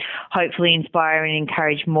hopefully inspire and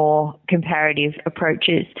encourage more comparative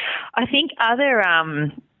approaches. I think other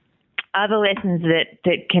lessons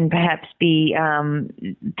that can perhaps be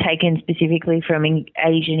taken specifically from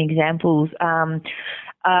Asian examples are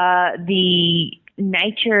the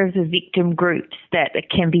nature of the victim groups that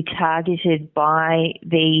can be targeted by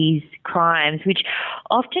these crimes, which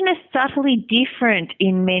often are subtly different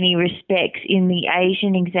in many respects in the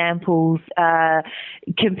Asian examples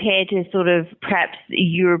compared to sort of perhaps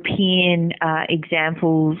European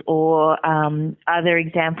examples or other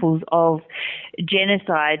examples of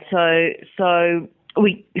genocide. So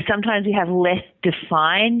we have less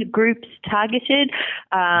defined groups targeted,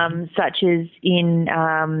 such as in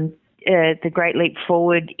the Great Leap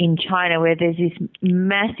Forward in China, where there's this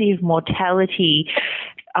massive mortality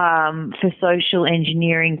for social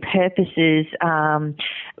engineering purposes,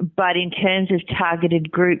 but in terms of targeted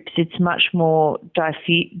groups, it's much more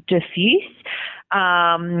diffuse.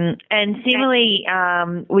 And similarly,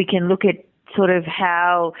 we can look at sort of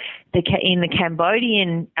how in the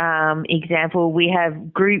Cambodian example, we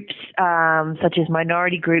have groups such as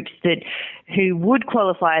minority groups who would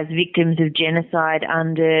qualify as victims of genocide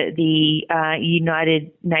under the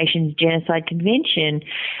United Nations Genocide Convention.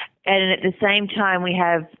 And at the same time, we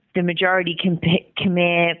have the majority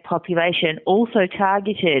Khmer population also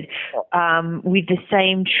targeted with the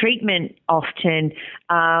same treatment often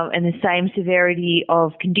and the same severity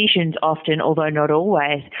of conditions often, although not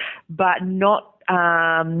always, but not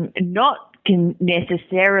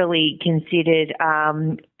necessarily considered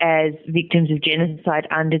as victims of genocide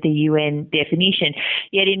under the UN definition.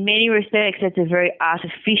 Yet in many respects, that's a very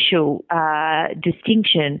artificial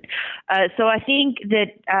distinction. So I think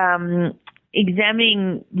that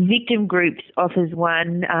examining victim groups offers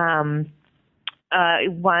one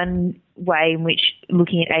way in which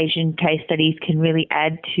looking at Asian case studies can really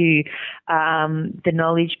add to the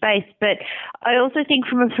knowledge base. But I also think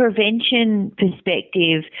from a prevention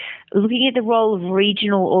perspective, looking at the role of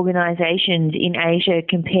regional organisations in Asia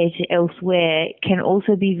compared to elsewhere can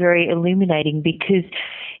also be very illuminating, because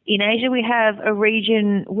in Asia, we have a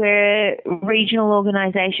region where regional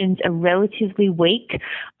organisations are relatively weak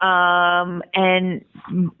and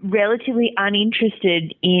relatively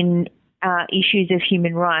uninterested in issues of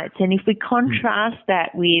human rights. And if we contrast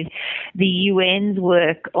that with the UN's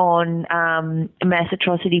work on mass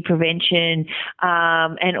atrocity prevention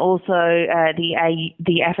and also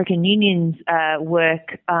the African Union's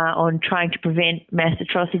work on trying to prevent mass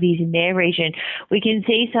atrocities in their region, we can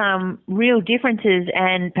see some real differences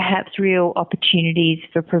and perhaps real opportunities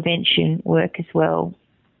for prevention work as well.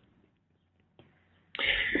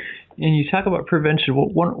 And you talk about prevention. Well,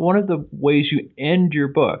 one of the ways you end your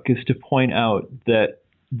book is to point out that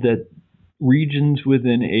regions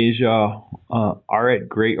within Asia are at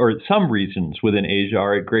great, or some regions within Asia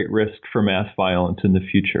are at great risk for mass violence in the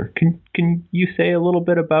future. Can you say a little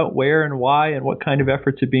bit about where and why and what kind of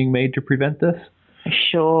efforts are being made to prevent this?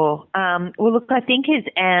 Sure. Well, look, I think as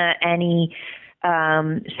Annie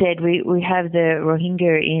said, we have the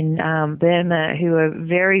Rohingya in Burma who are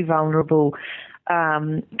very vulnerable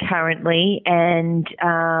currently, and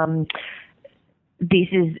this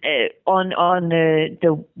is on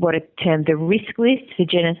the what are termed the risk list for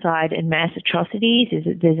genocide and mass atrocities.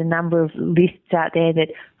 There's a number of lists out there that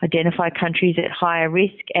identify countries at higher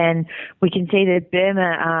risk, and we can see that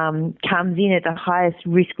Burma comes in at the highest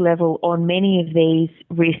risk level on many of these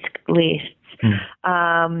risk lists.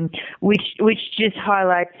 Which just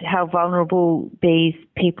highlights how vulnerable these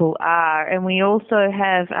people are. And we also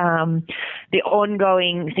have the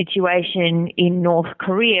ongoing situation in North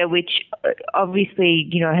Korea, which obviously,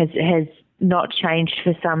 has not changed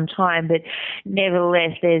for some time, but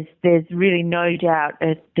nevertheless, there's really no doubt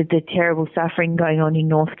that the terrible suffering going on in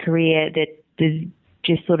North Korea that there's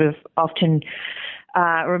just sort of often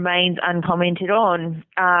remains uncommented on.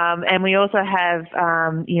 And we also have,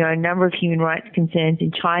 a number of human rights concerns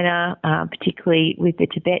in China, particularly with the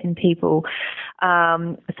Tibetan people.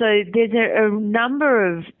 So there's a number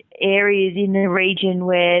of areas in the region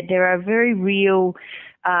where there are very real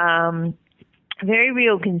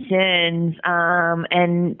concerns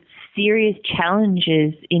and serious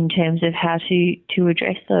challenges in terms of how to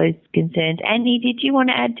address those concerns. Annie, did you want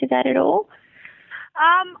to add to that at all?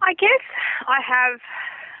 I guess I have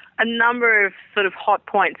a number of sort of hot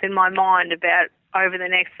points in my mind about over the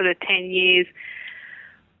next sort of 10 years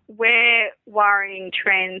where worrying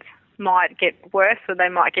trends might get worse or they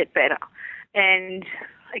might get better. And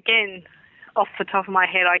again, off the top of my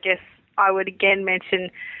head, I guess I would again mention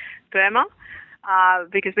Burma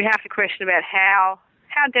because we have to question about how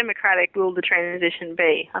democratic will the transition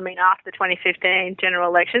be. I mean, after the 2015 general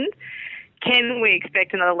elections, can we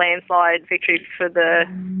expect another landslide victory for the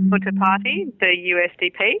Hutu Party, the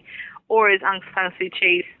USDP, or is Aung San Suu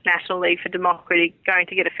Kyi's National League for Democracy going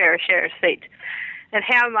to get a fairer share of seats? And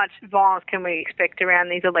how much violence can we expect around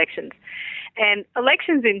these elections? And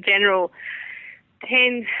elections in general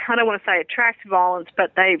tend, I don't want to say attract violence,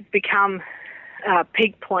 but they become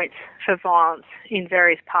peak points for violence in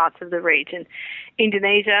various parts of the region.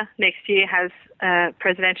 Indonesia next year has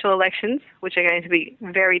presidential elections, which are going to be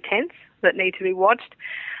very tense, that need to be watched.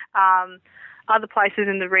 Other places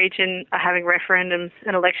in the region are having referendums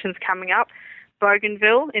and elections coming up.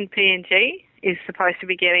 Bougainville in PNG is supposed to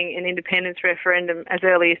be getting an independence referendum as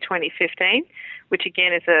early as 2015, which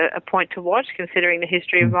again is a point to watch considering the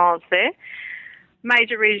history of violence there.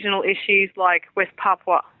 Major regional issues like West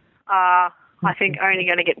Papua are, I think, only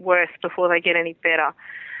going to get worse before they get any better.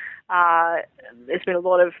 There's been a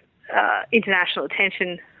lot of international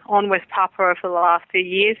attention on West Papua for the last few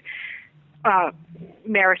years.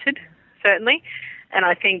 Merited, certainly, and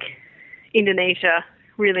I think Indonesia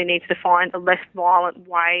really needs to find a less violent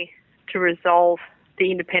way to resolve the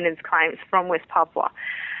independence claims from West Papua.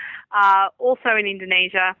 Also in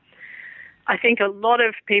Indonesia, I think a lot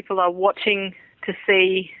of people are watching to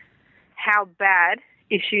see how bad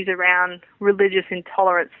issues around religious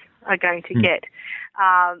intolerance are going to get.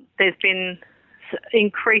 There's been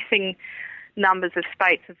increasing numbers of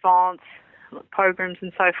spates of violence, pogroms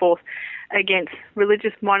and so forth, against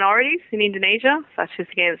religious minorities in Indonesia, such as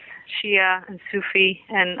against Shia and Sufi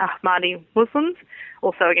and Ahmadi Muslims,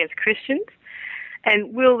 also against Christians.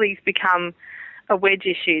 And will these become a wedge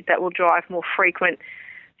issue that will drive more frequent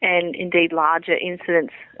and indeed larger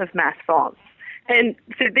incidents of mass violence? And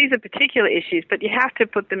so these are particular issues, but you have to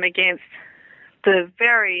put them against the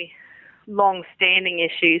very long-standing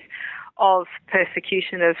issues of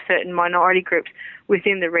persecution of certain minority groups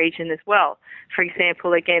within the region as well. For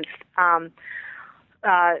example, against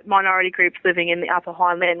minority groups living in the upper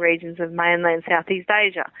highland regions of mainland Southeast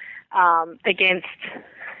Asia, against,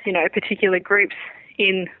 particular groups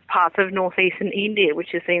in parts of northeastern India, which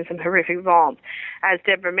has seen some horrific violence, as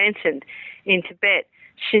Deborah mentioned, in Tibet,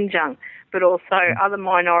 Xinjiang, but also other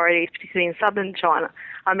minorities, particularly in southern China.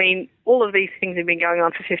 I mean, all of these things have been going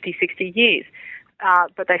on for 50, 60 years.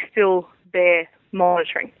 But they still bear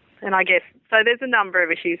monitoring. And I guess, so there's a number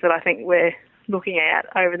of issues that I think we're looking at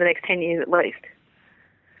over the next 10 years at least.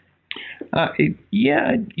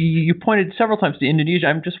 You pointed several times to Indonesia.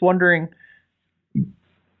 I'm just wondering,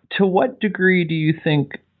 to what degree do you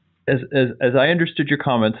think, as I understood your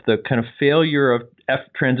comments, the kind of failure of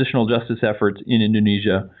transitional justice efforts in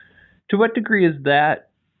Indonesia, to what degree is that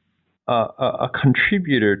a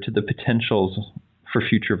contributor to the potentials for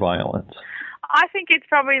future violence? I think it's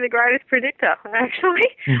probably the greatest predictor, actually.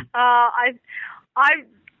 I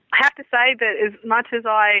have to say that as much as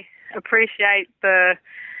I appreciate the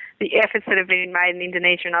efforts that have been made in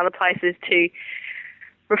Indonesia and other places to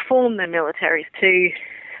reform their militaries, to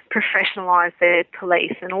professionalise their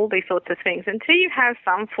police and all these sorts of things, until you have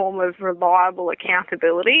some form of reliable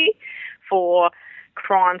accountability for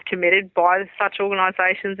crimes committed by such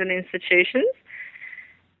organisations and institutions,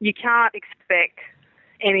 you can't expect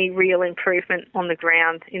any real improvement on the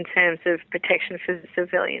ground in terms of protection for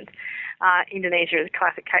civilians. Indonesia is a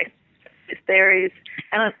classic case. There is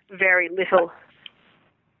very little.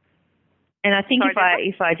 And I think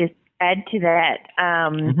if I just add to that,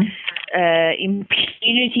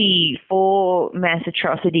 impunity for mass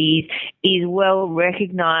atrocities is well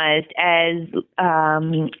recognised as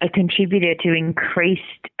a contributor to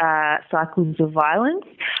increased cycles of violence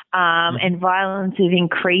and violence of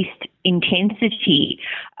increased intensity.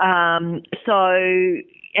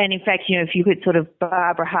 And in fact, if you could sort of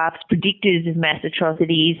Barbara Harp's predictors of mass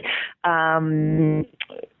atrocities,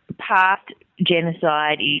 past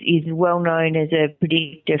genocide is well known as a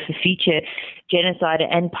predictor for future genocide,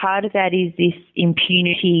 and part of that is this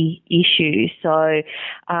impunity issue. So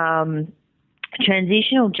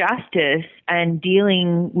transitional justice and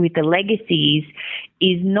dealing with the legacies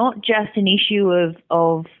is not just an issue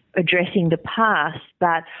of addressing the past,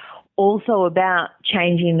 but also about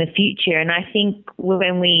changing the future. And I think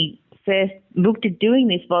when we first looked at doing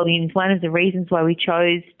this volume, one of the reasons why we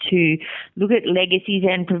chose to look at legacies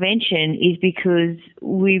and prevention is because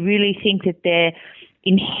we really think that they're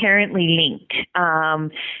inherently linked,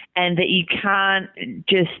 and that you can't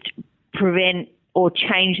just prevent or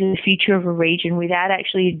change the future of a region without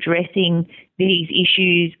actually addressing these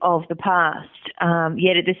issues of the past.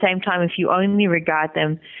 Yet at the same time, if you only regard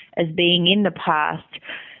them as being in the past,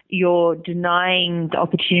 you're denying the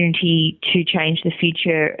opportunity to change the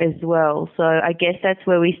future as well. So I guess that's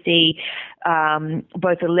where we see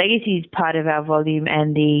both the legacies part of our volume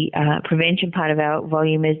and the prevention part of our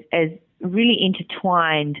volume as really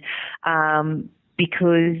intertwined,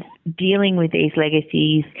 because dealing with these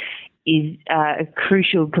legacies is a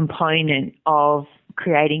crucial component of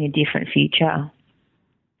creating a different future.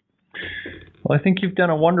 Well, I think you've done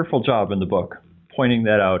a wonderful job in the book, pointing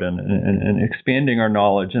that out and expanding our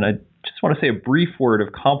knowledge. And I just want to say a brief word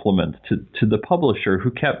of compliment to the publisher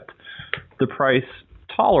who kept the price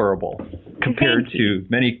tolerable compared to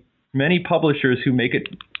many publishers who make it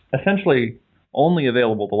essentially only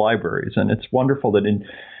available to libraries. And it's wonderful that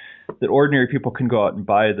that ordinary people can go out and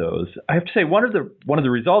buy those. I have to say, one of the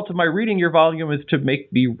results of my reading your volume is to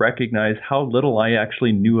make me recognize how little I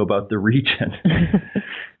actually knew about the region.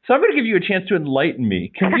 So I'm going to give you a chance to enlighten me.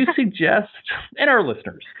 Can you suggest, and our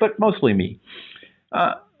listeners, but mostly me,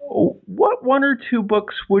 what one or two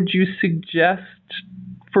books would you suggest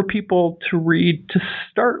for people to read to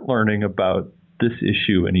start learning about this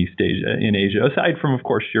issue in Asia, aside from, of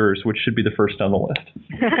course, yours, which should be the first on the list?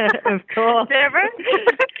 Of course. Deborah?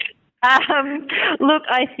 Look,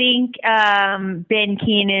 I think Ben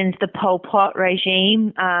Kiernan's The Pol Pot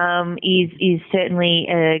Regime is certainly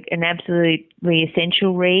an absolutely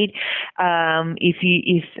essential read.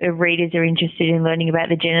 If readers are interested in learning about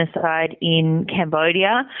the genocide in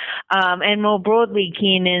Cambodia, and more broadly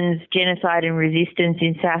Kiernan's Genocide and Resistance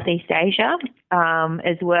in Southeast Asia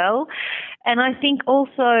as well. And I think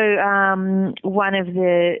also one of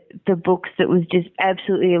the books that was just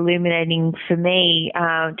absolutely illuminating for me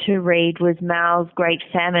to read was Mao's Great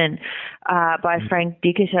Famine by Frank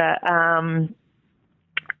Dikötter,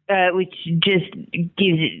 which just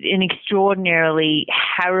gives an extraordinarily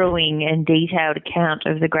harrowing and detailed account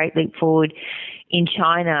of the Great Leap Forward in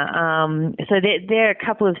China. So there are a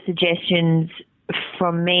couple of suggestions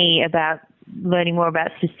from me about learning more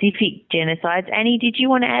about specific genocides. Annie, did you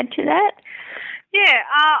want to add to that? Yeah,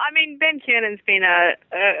 I mean, Ben Kiernan's been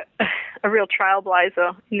a real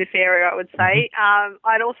trailblazer in this area, I would say.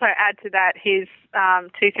 I'd also add to that his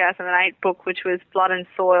 2008 book, which was Blood and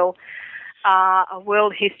Soil, A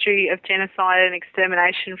World History of Genocide and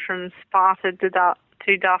Extermination from Sparta to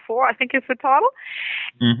Darfur, I think is the title,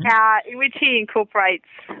 in which he incorporates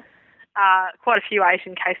quite a few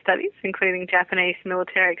Asian case studies, including Japanese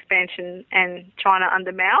military expansion and China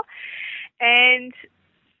under Mao. And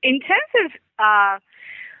in terms of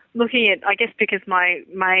looking at, I guess because my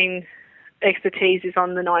main expertise is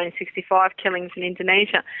on the 1965 killings in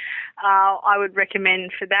Indonesia, I would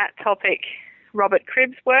recommend for that topic Robert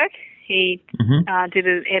Cribb's work. He did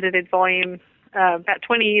an edited volume about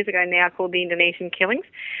 20 years ago now called The Indonesian Killings.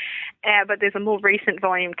 But there's a more recent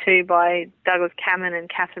volume too by Douglas Cameron and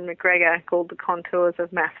Catherine McGregor called The Contours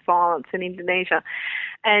of Mass Violence in Indonesia.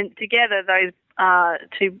 And together those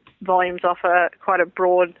two volumes offer quite a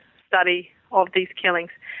broad study of these killings.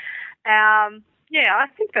 I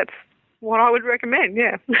think that's what I would recommend,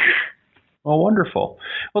 yeah. Well, wonderful.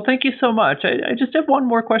 Well, thank you so much. I just have one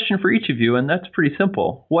more question for each of you, and that's pretty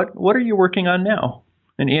simple. What are you working on now?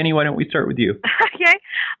 And Annie, why don't we start with you? Okay.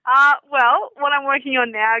 Well, what I'm working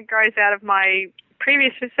on now grows out of my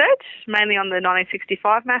previous research, mainly on the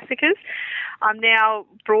 1965 massacres. I'm now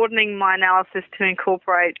broadening my analysis to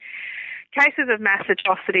incorporate cases of mass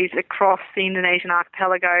atrocities across the Indonesian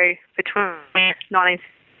archipelago between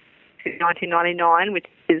 1999, which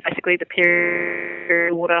is basically the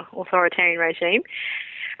period water authoritarian regime.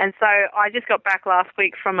 And so I just got back last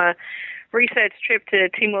week from a research trip to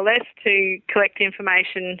Timor-Leste to collect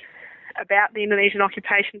information about the Indonesian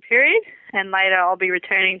occupation period, and later I'll be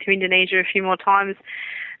returning to Indonesia a few more times,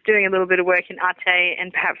 doing a little bit of work in Aceh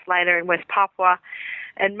and perhaps later in West Papua.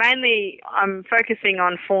 And mainly I'm focusing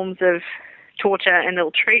on forms of torture and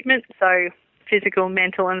ill treatment, so physical,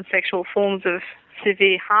 mental and sexual forms of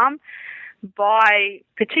severe harm by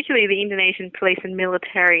particularly the Indonesian police and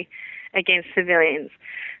military against civilians.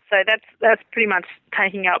 So that's pretty much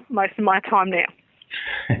taking up most of my time now.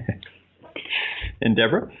 And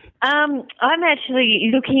Deborah? I'm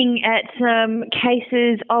actually looking at some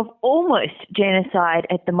cases of almost genocide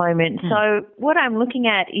at the moment. So what I'm looking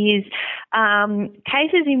at is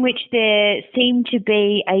cases in which there seemed to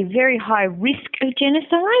be a very high risk of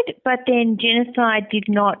genocide, but then genocide did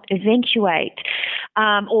not eventuate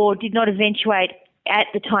or did not eventuate at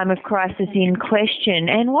the time of crisis in question.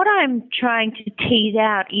 And what I'm trying to tease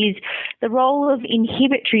out is the role of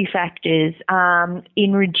inhibitory factors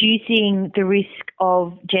in reducing the risk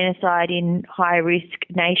of genocide in high-risk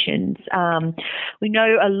nations. We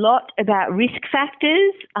know a lot about risk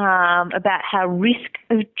factors, about how risk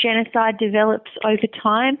of genocide develops over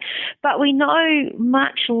time, but we know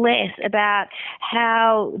much less about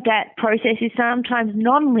how that process is sometimes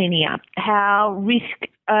non-linear, how risk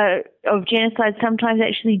of genocide sometimes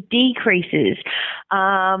actually decreases,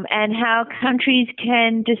 and how countries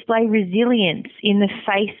can display resilience in the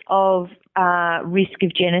face of risk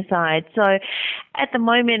of genocide. So at the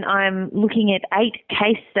moment I'm looking at 8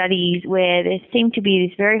 case studies where there seemed to be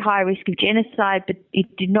this very high risk of genocide, but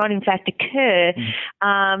it did not in fact occur,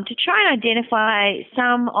 to try and identify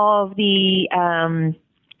some of the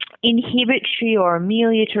inhibitory or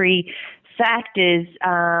amelioratory factors,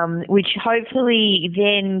 which hopefully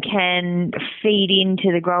then can feed into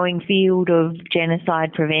the growing field of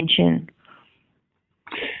genocide prevention.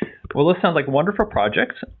 Well, those sound like wonderful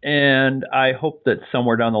projects, and I hope that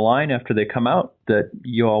somewhere down the line after they come out that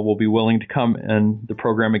you all will be willing to come in the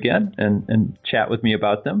program again and chat with me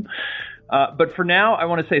about them. But for now, I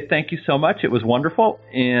want to say thank you so much. It was wonderful,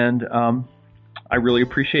 and I really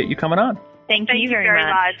appreciate you coming on. Thank you very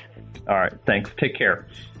much. All right, thanks. Take care.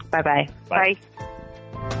 Bye-bye. Bye.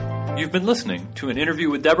 You've been listening to an interview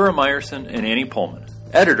with Deborah Meyerson and Annie Pullman,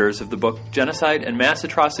 editors of the book Genocide and Mass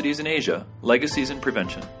Atrocities in Asia, Legacies and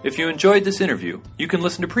Prevention. If you enjoyed this interview, you can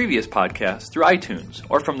listen to previous podcasts through iTunes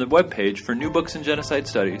or from the webpage for New Books in Genocide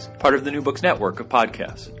Studies, part of the New Books network of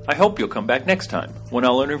podcasts. I hope you'll come back next time, when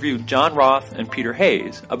I'll interview John Roth and Peter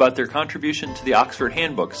Hayes about their contribution to the Oxford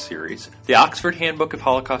Handbooks series, the Oxford Handbook of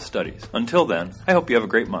Holocaust Studies. Until then, I hope you have a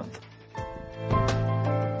great month.